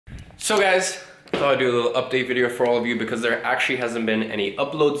So guys, I thought I'd do a little update video for all of you because there actually hasn't been any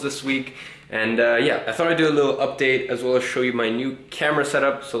uploads this week. And yeah, I thought I'd do a little update as well as show you my new camera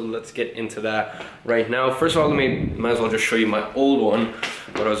setup. So let's get into that right now. First of all, might as well just show you my old one,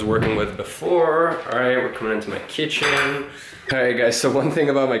 what I was working with before. All right, we're coming into my kitchen. All right guys, so one thing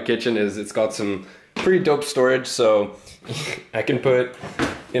about my kitchen is it's got some pretty dope storage. So I can put,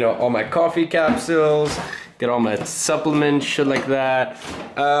 all my coffee capsules, get all my supplements, shit like that.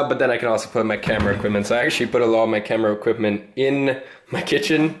 But then I can also put my camera equipment. So I actually put a lot of my camera equipment in my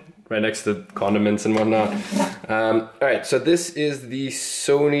kitchen, right next to condiments and whatnot. All right, so this is the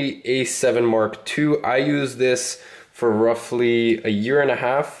Sony A7 Mark II. I use this for roughly a year and a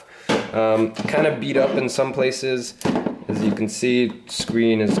half. Kind of beat up in some places. As you can see,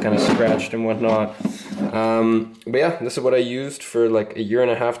 screen is kind of scratched and whatnot. But yeah, this is what I used for like a year and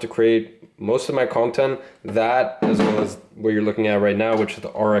a half to create most of my content. That, as well as what you're looking at right now, which is the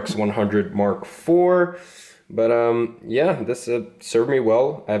RX 100 Mark IV. But yeah, this served me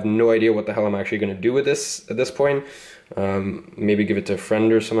well. I have no idea what the hell I'm actually going to do with this at this point. Maybe give it to a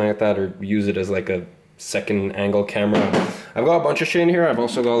friend or something like that, or use it as like a second angle camera. I've got a bunch of shit in here. I've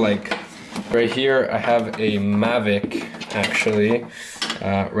also got like, right here, I have a Mavic actually.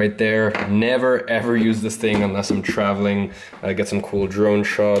 Right there. Never ever use this thing unless I'm traveling. Get some cool drone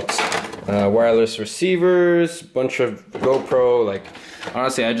shots. Wireless receivers, bunch of GoPro. Like,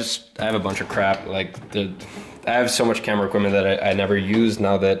 honestly, I have a bunch of crap. Like, I have so much camera equipment that I never use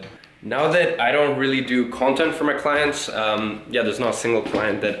now that I don't really do content for my clients. Yeah, there's not a single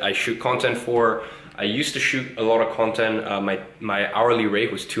client that I shoot content for. I used to shoot a lot of content. My hourly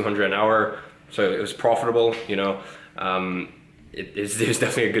rate was $200 an hour, so it was profitable. There's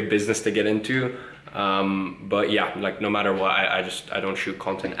definitely a good business to get into. But yeah, like no matter what, I don't shoot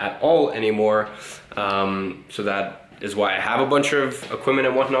content at all anymore. So that is why I have a bunch of equipment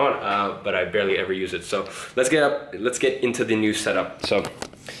and whatnot, but I barely ever use it. So let's get into the new setup. So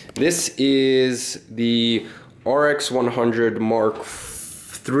this is the RX 100 Mark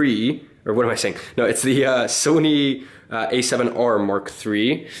III, or what am I saying? No, it's the Sony A7R Mark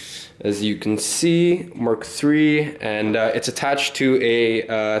III. As you can see, Mark III, and it's attached to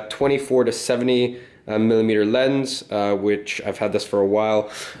a 24 to 70 millimeter lens, which I've had this for a while.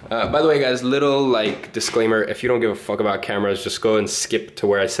 By the way, guys, little like disclaimer: if you don't give a fuck about cameras, just go and skip to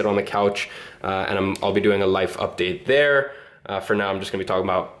where I sit on the couch, and I'll be doing a life update there. For now, I'm just gonna be talking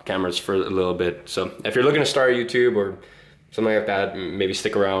about cameras for a little bit. So if you're looking to start YouTube or something like that, maybe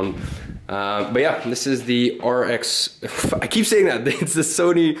stick around. But yeah, this is the RX, I keep saying that, it's the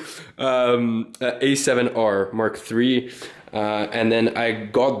Sony A7R Mark III. And then I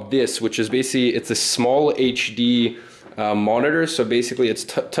got this, which is basically, it's a small HD monitor. So basically it's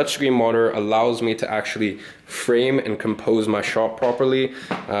touchscreen monitor, allows me to actually frame and compose my shot properly,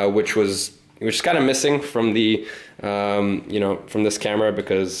 which is kind of missing from the, from this camera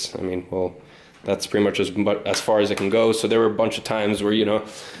because, well, that's pretty much as far as it can go. So there were a bunch of times where,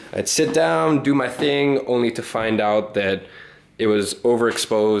 I'd sit down, do my thing, only to find out that it was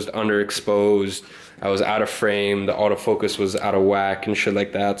overexposed, underexposed, I was out of frame, the autofocus was out of whack and shit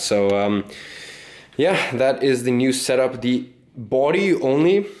like that. So yeah, that is the new setup. The body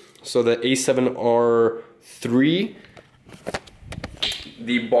only, so the A7R III,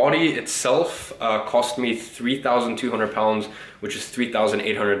 the body itself cost me 3,200 pounds, which is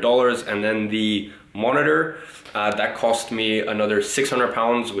 $3,800, and then the monitor that cost me another 600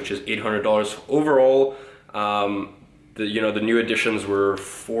 pounds, which is $800. Overall, the new additions were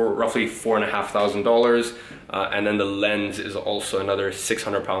roughly $4,500, and then the lens is also another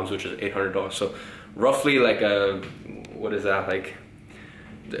 600 pounds, which is $800. So roughly like what is that, like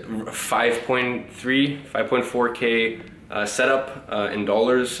 5.4K setup in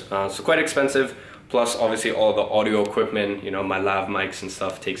dollars, so quite expensive. Plus obviously all the audio equipment, my lav mics and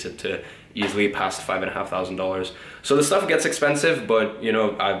stuff takes it to easily past $5,500. So the stuff gets expensive, but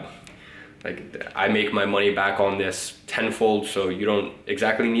I make my money back on this tenfold, so you don't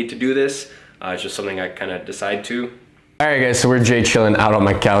exactly need to do this. It's just something I kind of decide to. All right guys, so we're Jay chilling out on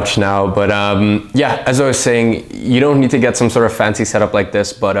my couch now, but yeah, as I was saying, you don't need to get some sort of fancy setup like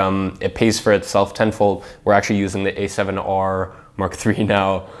this, but it pays for itself tenfold. We're actually using the A7R Mark III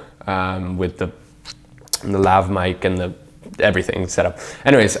now, with the lav mic and the everything set up.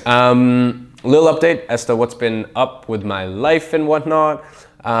 Anyways, little update as to what's been up with my life and whatnot.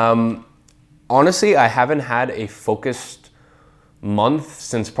 Honestly, I haven't had a focused month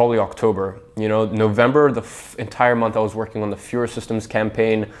since probably October. November, the entire month I was working on the Fewer Systems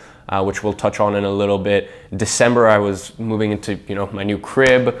campaign, which we'll touch on in a little bit. December, I was moving into my new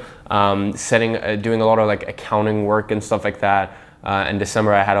crib, doing a lot of like accounting work and stuff like that. In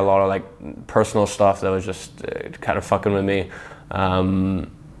December, I had a lot of like personal stuff that was just kind of fucking with me.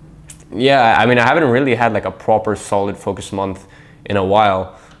 Yeah, I mean, I haven't really had like a proper solid focus month in a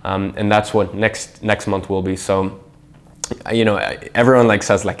while. And that's what next month will be. So, you know, everyone like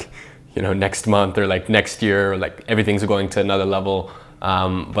says like, you know, next month or like next year, or like everything's going to another level.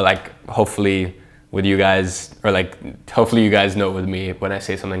 But like hopefully with you guys, or like hopefully you guys know with me, when I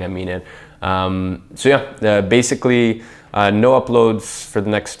say something, I mean it. So yeah, basically no uploads for the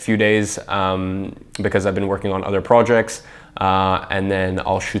next few days because I've been working on other projects. And then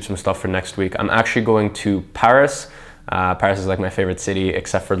I'll shoot some stuff for next week. I'm actually going to Paris. Paris is like my favorite city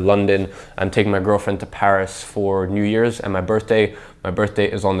except for London. I'm taking my girlfriend to Paris for New Year's and my birthday. My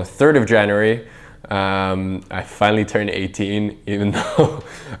birthday is on the 3rd of January. I finally turned 18, even though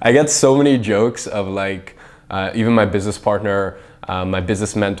I get so many jokes of like, even my business partner, my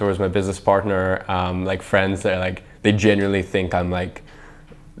business mentors, my business partner, like friends, they're like, they genuinely think I'm like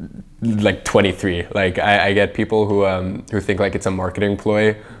 23. Like I get people who think like it's a marketing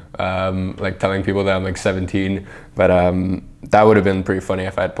ploy, like telling people that I'm like 17, but that would have been pretty funny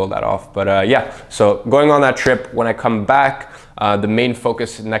if I had pulled that off. But yeah, so going on that trip, when I come back, the main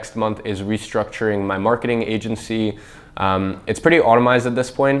focus next month is restructuring my marketing agency. It's pretty automized at this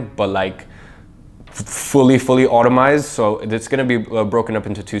point, but like fully automized. So it's going to be broken up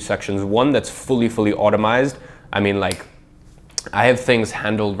into two sections. One that's fully automized. I mean, like I have things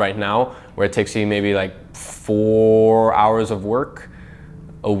handled right now where it takes you maybe like 4 hours of work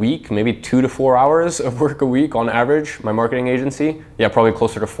a week, maybe 2 to 4 hours of work a week on average. My marketing agency, yeah, probably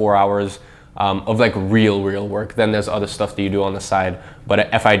closer to 4 hours of like real work. Then there's other stuff that you do on the side.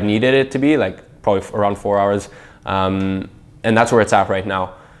 But if I needed it to be, like probably around 4 hours, and that's where it's at right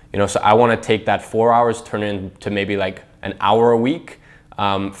now. You know, so I want to take that 4 hours, turn it into maybe like an hour a week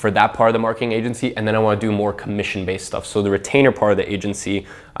for that part of the marketing agency, and then I want to do more commission-based stuff. So the retainer part of the agency,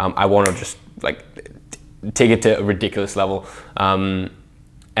 I want to just like take it to a ridiculous level,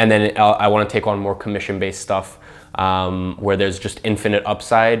 and then I want to take on more commission-based stuff where there's just infinite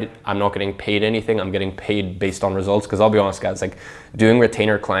upside. I'm not getting paid anything. I'm getting paid based on results. Because I'll be honest, guys, like doing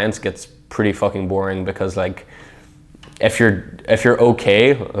retainer clients gets pretty fucking boring because like if you're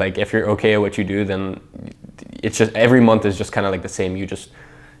okay, like if you're okay at what you do, then it's just every month is just kind of like the same. You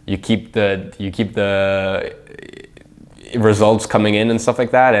keep the results coming in and stuff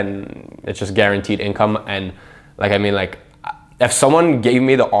like that, and it's just guaranteed income. And like I mean, like if someone gave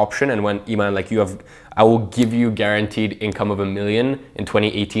me the option and went, Iman, like I will give you guaranteed income of $1 million in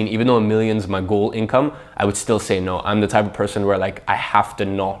 2018, even though $1 million's my goal income, I would still say no. I'm the type of person where like I have to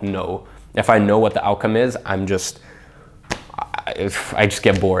not know. If I know what the outcome is, I just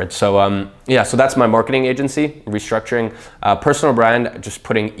get bored. So yeah, so that's my marketing agency, restructuring. Personal brand, just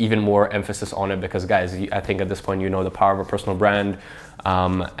putting even more emphasis on it because guys, I think at this point you know the power of a personal brand.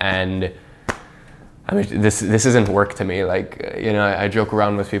 And I mean, this isn't work to me. Like, you know, I joke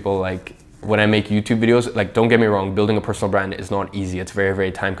around with people like when I make YouTube videos, like don't get me wrong, building a personal brand is not easy. It's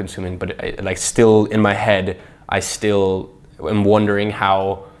very time consuming, but like still in my head, I still am wondering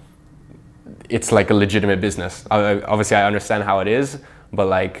how it's like a legitimate business. Obviously I understand how it is, but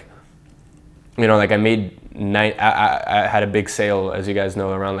like, you know, like I had a big sale, as you guys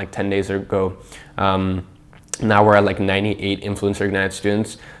know, around like 10 days ago. Now we're at like 98 Influencer Ignite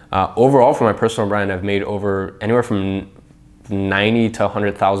students. Overall for my personal brand, I've made over anywhere from $90,000 to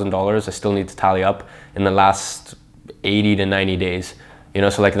 $100,000. I still need to tally up in the last 80 to 90 days. You know,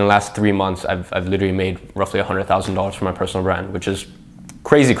 so like in the last 3 months, I've literally made roughly $100,000 for my personal brand, which is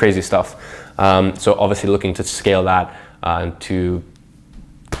crazy stuff. So obviously looking to scale that to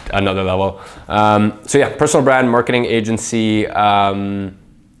another level. So yeah, personal brand, marketing agency, then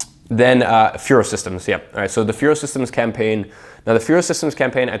Furo Systems. Yeah, all right, so the Furo Systems campaign. Now the Furo Systems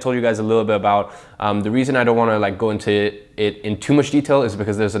campaign, I told you guys a little bit about. The reason I don't want to like go into it in too much detail is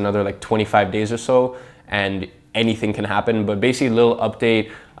because there's another like 25 days or so and anything can happen. But basically a little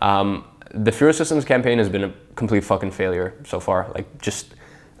update. The Furo Systems campaign has been a complete fucking failure so far. Like just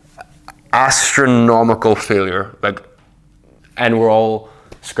astronomical failure. Like, and we're all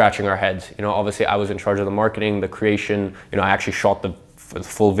scratching our heads. You know, obviously I was in charge of the marketing, the creation. You know, I actually shot the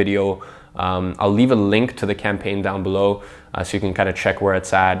full video. I'll leave a link to the campaign down below so you can kind of check where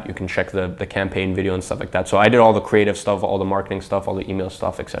it's at. You can check the campaign video and stuff like that. So I did all the creative stuff, all the marketing stuff, all the email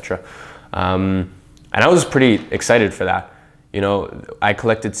stuff, etc. And I was pretty excited for that. You know, I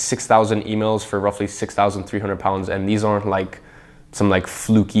collected 6,000 emails for roughly 6,300 pounds, and these aren't like some like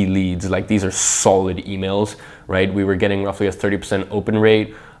fluky leads. Like these are solid emails, right? We were getting roughly a 30% open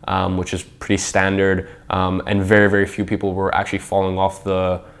rate, which is pretty standard, and very few people were actually falling off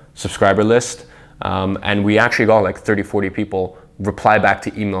the subscriber list. And we actually got like 30-40 people reply back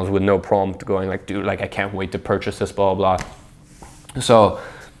to emails with no prompt going like, dude, like I can't wait to purchase this, blah, blah, blah. So,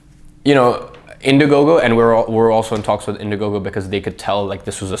 you know, Indiegogo, and we're also in talks with Indiegogo because they could tell like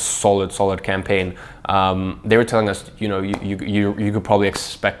this was a solid campaign. They were telling us, you know, you could probably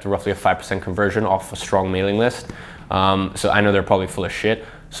expect roughly a 5% conversion off a strong mailing list. So I know they're probably full of shit.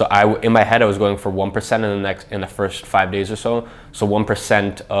 So in my head I was going for 1% in the first 5 days or so. So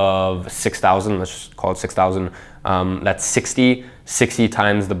 1% of 6,000, let's just call it 6,000. That's 60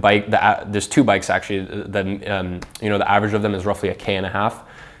 times the bike. There's 2 bikes actually. You know, the average of them is roughly $1,500.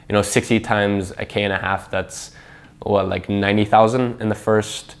 You know, 60 times $1,500, that's what, like 90,000 in the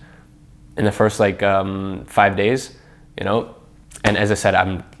first like 5 days, you know? And as I said,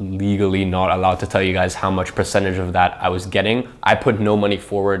 I'm legally not allowed to tell you guys how much percentage of that I was getting. I put no money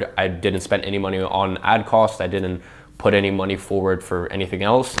forward. I didn't spend any money on ad costs. I didn't put any money forward for anything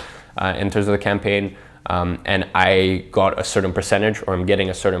else in terms of the campaign. And I got a certain percentage, or I'm getting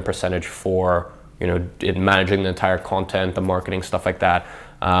a certain percentage for, you know, managing the entire content, the marketing, stuff like that.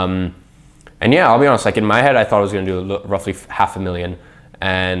 And yeah, I'll be honest, like in my head, I thought I was going to do roughly $500,000.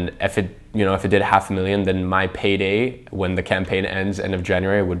 And if it did $500,000, then my payday when the campaign ends end of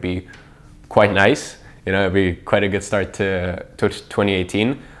January would be quite nice. You know, it'd be quite a good start to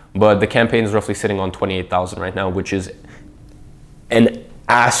 2018. But the campaign is roughly sitting on 28,000 right now, which is an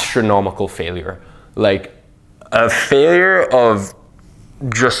astronomical failure. Like a failure of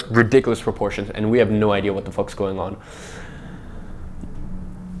just ridiculous proportions, and we have no idea what the fuck's going on.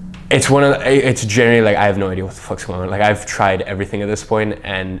 It's generally like, I have no idea what the fuck's going on. Like I've tried everything at this point,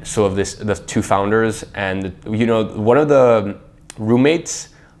 and so have the 2 founders, and you know, one of the roommates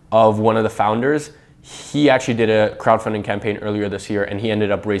of one of the founders, he actually did a crowdfunding campaign earlier this year, and he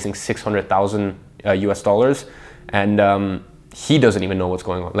ended up raising 600,000 US dollars, and he doesn't even know what's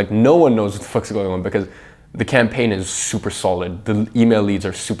going on. Like no one knows what the fuck's going on because the campaign is super solid. The email leads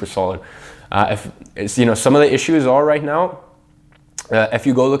are super solid. You know, some of the issues are right now, if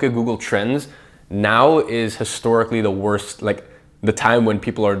you go look at Google Trends, now is historically the worst, like the time when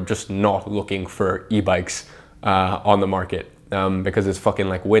people are just not looking for e-bikes on the market because it's fucking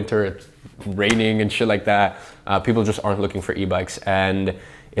like winter, it's raining and shit like that. People just aren't looking for e-bikes, and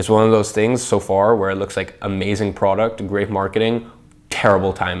it's one of those things so far where it looks like amazing product, great marketing,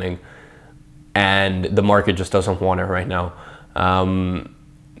 terrible timing, and the market just doesn't want it right now.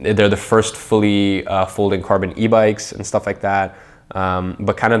 They're the first fully folding carbon e-bikes and stuff like that.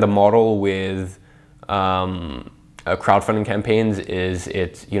 But kind of the model with crowdfunding campaigns is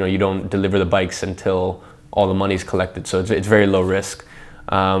you know, you don't deliver the bikes until all the money's collected, so it's very low risk.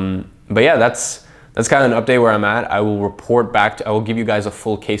 But yeah, that's kind of an update where I'm at. I will report back. I will give you guys a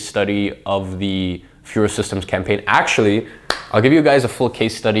full case study of the Furo Systems campaign. Actually, I'll give you guys a full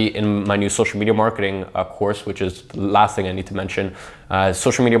case study in my new social media marketing course, which is the last thing I need to mention.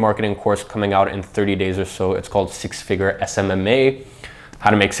 Social media marketing course coming out in 30 days or so. It's called 6-Figure SMMA,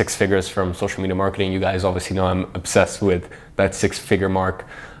 how to make 6 figures from social media marketing. You guys obviously know I'm obsessed with that 6-figure mark.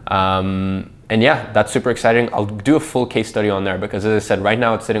 And yeah, that's super exciting. I'll do a full case study on there because, as I said, right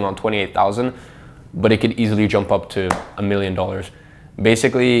now it's sitting on 28,000, but it could easily jump up to $1 million.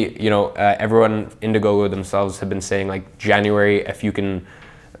 Basically, you know, everyone, Indiegogo themselves have been saying like January, if you can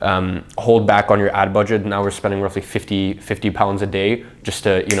hold back on your ad budget. Now we're spending roughly 50 pounds a day just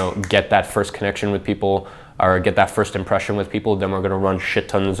to, you know, get that first connection with people or get that first impression with people. Then we're gonna run shit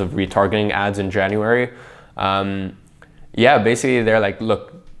tons of retargeting ads in January. Yeah, basically they're like,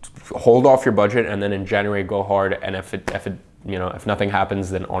 look, hold off your budget and then in January go hard. And if you know, if nothing happens,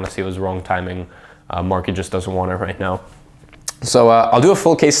 then honestly it was wrong timing. Market just doesn't want it right now. So I'll do a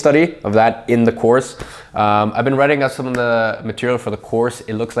full case study of that in the course. I've been writing out some of the material for the course.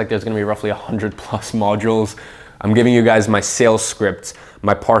 It looks like there's gonna be roughly 100 plus modules. I'm giving you guys my sales scripts,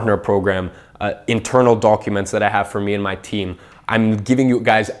 my partner program, internal documents that I have for me and my team. I'm giving you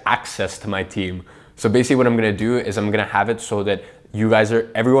guys access to my team. So basically what I'm gonna do is I'm gonna have it so that you guys are,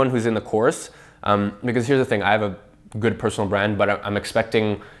 everyone who's in the course, because here's the thing, I have a good personal brand, but I'm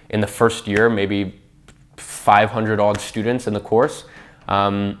expecting in the first year, maybe 500 odd students in the course. So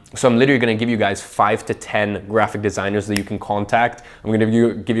I'm literally gonna give you guys 5 to 10 graphic designers that you can contact. I'm gonna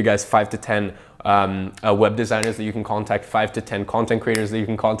give you guys 5 to 10 web designers that you can contact, 5 to 10 content creators that you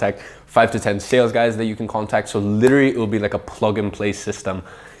can contact, 5 to 10 sales guys that you can contact. So literally it will be like a plug and play system.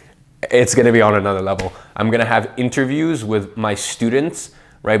 It's gonna be on another level. I'm gonna have interviews with my students,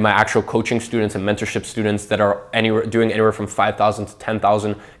 right? My actual coaching students and mentorship students that are doing anywhere from 5,000 to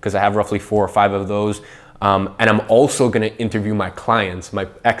 10,000, because I have roughly 4 or 5 of those. And I'm also gonna interview my clients, my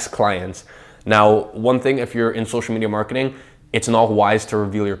ex-clients. Now, one thing, if you're in social media marketing, it's not wise to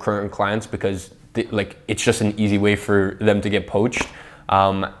reveal your current clients because like it's just an easy way for them to get poached.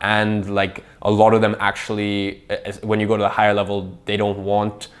 And like a lot of them actually, when you go to the higher level, they don't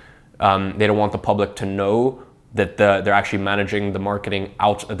want the public to know that they're actually managing the marketing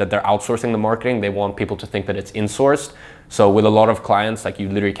that they're outsourcing the marketing. They want people to think that it's insourced. So with a lot of clients, like you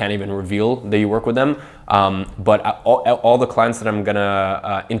literally can't even reveal that you work with them. But all the clients that I'm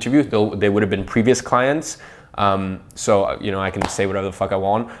gonna interview, they would have been previous clients. So, you know, I can say whatever the fuck I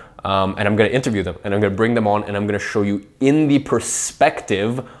want. And I'm gonna interview them and I'm gonna bring them on and I'm gonna show you in the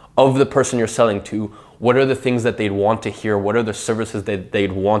perspective of the person you're selling to, what are the things that they'd want to hear? What are the services that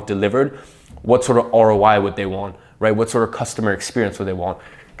they'd want delivered? What sort of ROI would they want, right? What sort of customer experience would they want?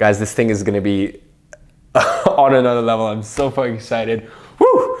 Guys, this thing is gonna be on another level. I'm so fucking excited.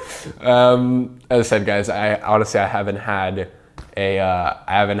 Woo! As I said, guys, I honestly haven't had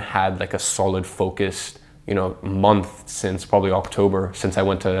like a solid focused, you know, month since probably October, since I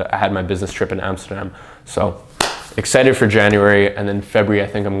had my business trip in Amsterdam. So excited for January, and then February I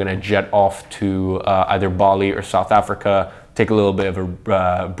think I'm gonna jet off to either Bali or South Africa, take a little bit of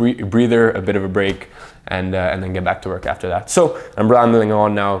a breather, a bit of a break, and then get back to work after that. So I'm rambling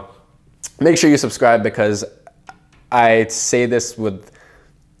on now. Make sure you subscribe, because I say this with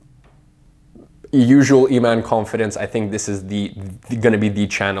usual Iman confidence. I think this is gonna be the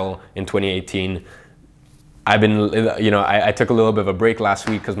channel in 2018. I've been, you know, I took a little bit of a break last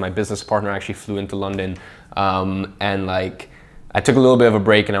week because my business partner actually flew into London, and like I took a little bit of a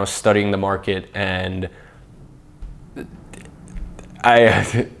break and I was studying the market, and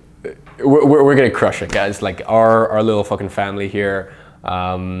we're gonna crush it, guys. Like our little fucking family here,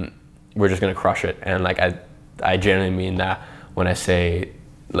 we're just gonna crush it, and like I genuinely mean that when I say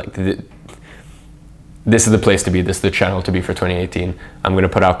like this is the place to be. This is the channel to be for 2018. I'm gonna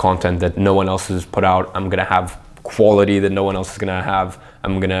put out content that no one else has put out. I'm gonna have quality that no one else is gonna have.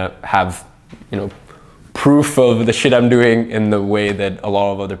 I'm gonna have, you know, proof of the shit I'm doing in the way that a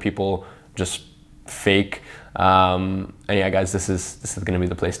lot of other people just fake. And yeah, guys, this is gonna be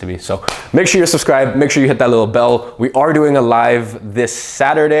the place to be. So make sure you subscribe. Make sure you hit that little bell. We are doing a live this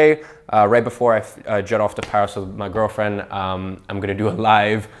Saturday, right before I jet off to Paris with my girlfriend. I'm gonna do a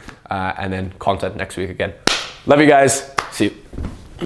live, and then content next week again. Love you guys. See you.